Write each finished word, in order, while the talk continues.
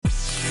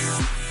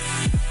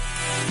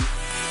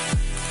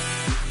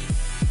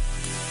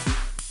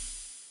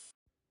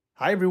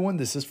Hi, everyone.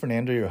 This is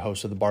Fernando, your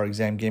host of the Bar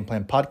Exam Game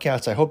Plan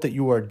Podcast. I hope that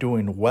you are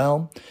doing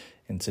well.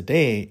 And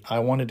today, I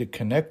wanted to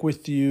connect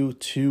with you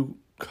to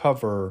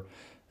cover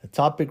a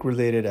topic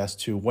related as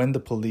to when the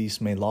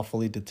police may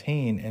lawfully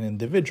detain an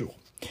individual.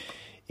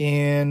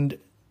 And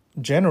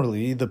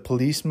generally, the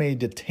police may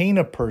detain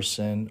a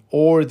person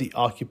or the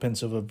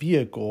occupants of a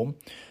vehicle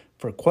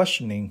for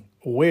questioning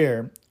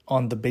where,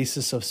 on the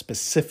basis of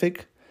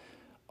specific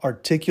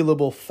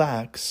articulable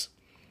facts,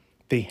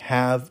 they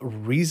have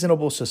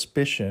reasonable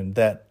suspicion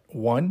that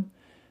 1,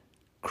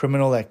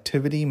 criminal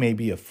activity may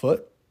be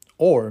afoot,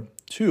 or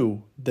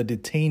 2, the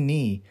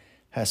detainee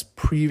has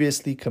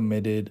previously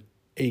committed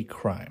a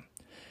crime.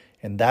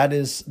 And that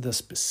is the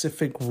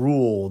specific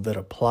rule that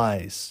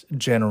applies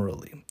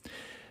generally.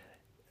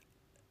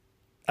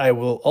 I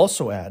will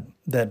also add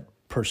that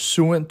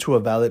pursuant to a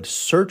valid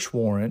search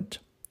warrant,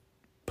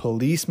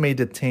 police may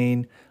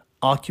detain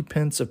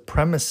occupants of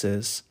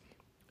premises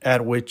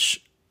at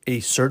which a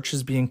search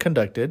is being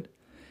conducted,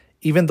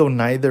 even though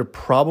neither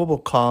probable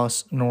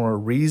cause nor a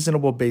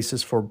reasonable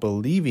basis for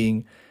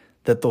believing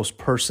that those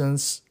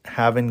persons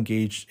have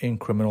engaged in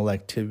criminal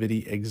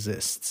activity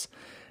exists.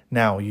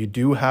 Now, you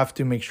do have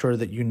to make sure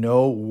that you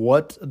know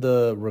what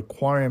the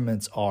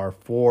requirements are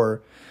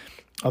for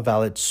a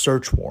valid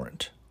search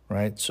warrant,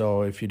 right?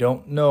 So if you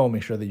don't know,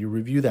 make sure that you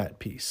review that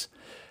piece.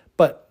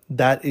 But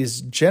that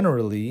is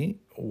generally,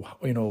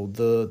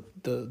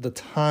 the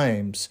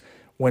times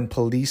when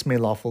police may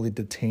lawfully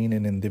detain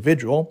an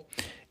individual.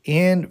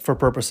 And for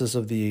purposes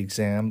of the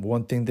exam,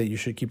 one thing that you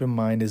should keep in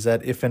mind is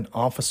that if an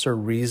officer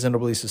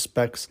reasonably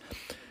suspects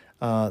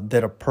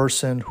that a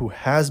person who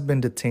has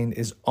been detained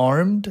is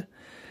armed,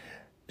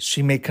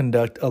 she may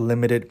conduct a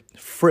limited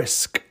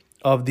frisk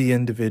of the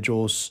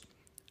individual's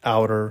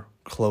outer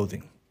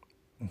clothing.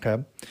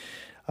 Okay.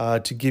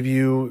 To give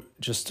you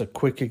just a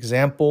quick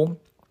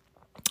example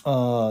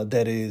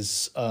that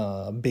is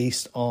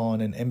based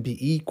on an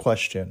MBE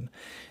question,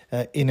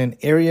 in an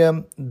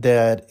area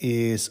that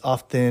is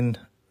often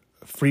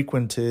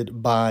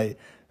frequented by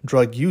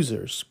drug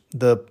users,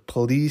 the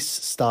police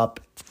stop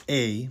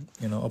a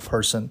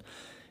person,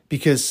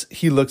 because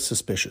he looks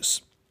suspicious.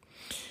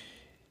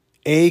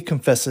 A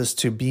confesses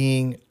to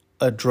being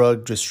a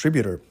drug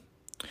distributor.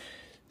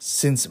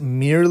 Since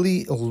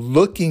merely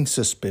looking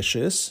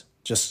suspicious,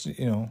 just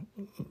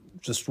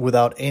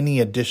without any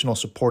additional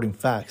supporting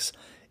facts,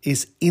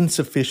 is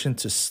insufficient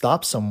to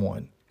stop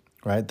someone,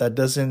 right? That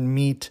doesn't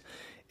meet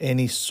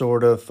any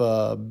sort of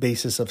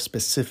basis of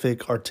specific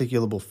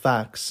articulable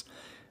facts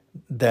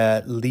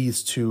that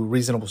leads to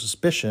reasonable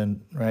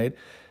suspicion, right?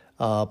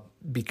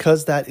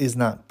 Because that is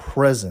not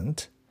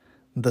present,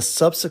 the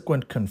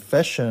subsequent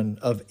confession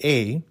of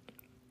A,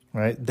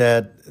 right,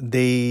 that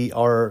they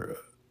are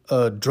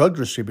a drug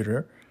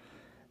distributor,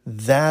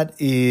 that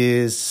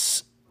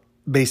is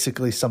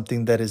basically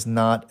something that is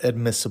not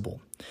admissible.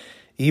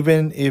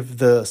 Even if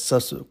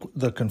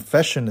the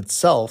confession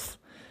itself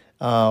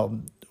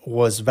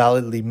was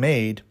validly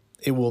made,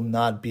 it will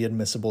not be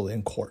admissible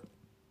in court.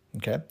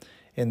 Okay?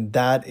 And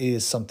that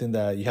is something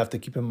that you have to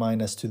keep in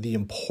mind as to the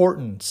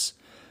importance,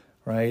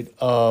 right,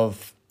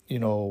 of,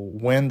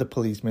 when the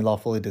police may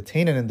lawfully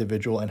detain an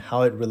individual and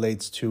how it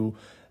relates to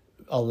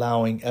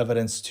allowing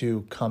evidence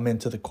to come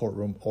into the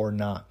courtroom or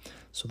not.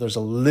 So there's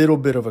a little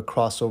bit of a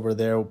crossover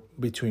there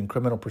between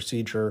criminal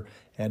procedure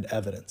and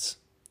evidence.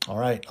 All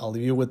right, I'll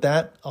leave you with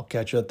that. I'll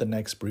catch you at the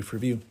next brief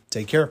review.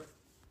 Take care.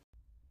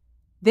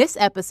 This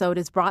episode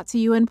is brought to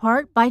you in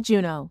part by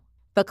Juno,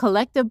 the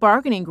collective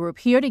bargaining group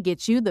here to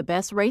get you the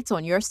best rates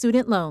on your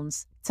student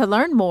loans. To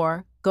learn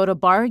more, go to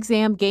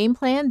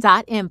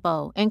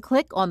barexamgameplan.info and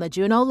click on the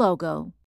Juno logo.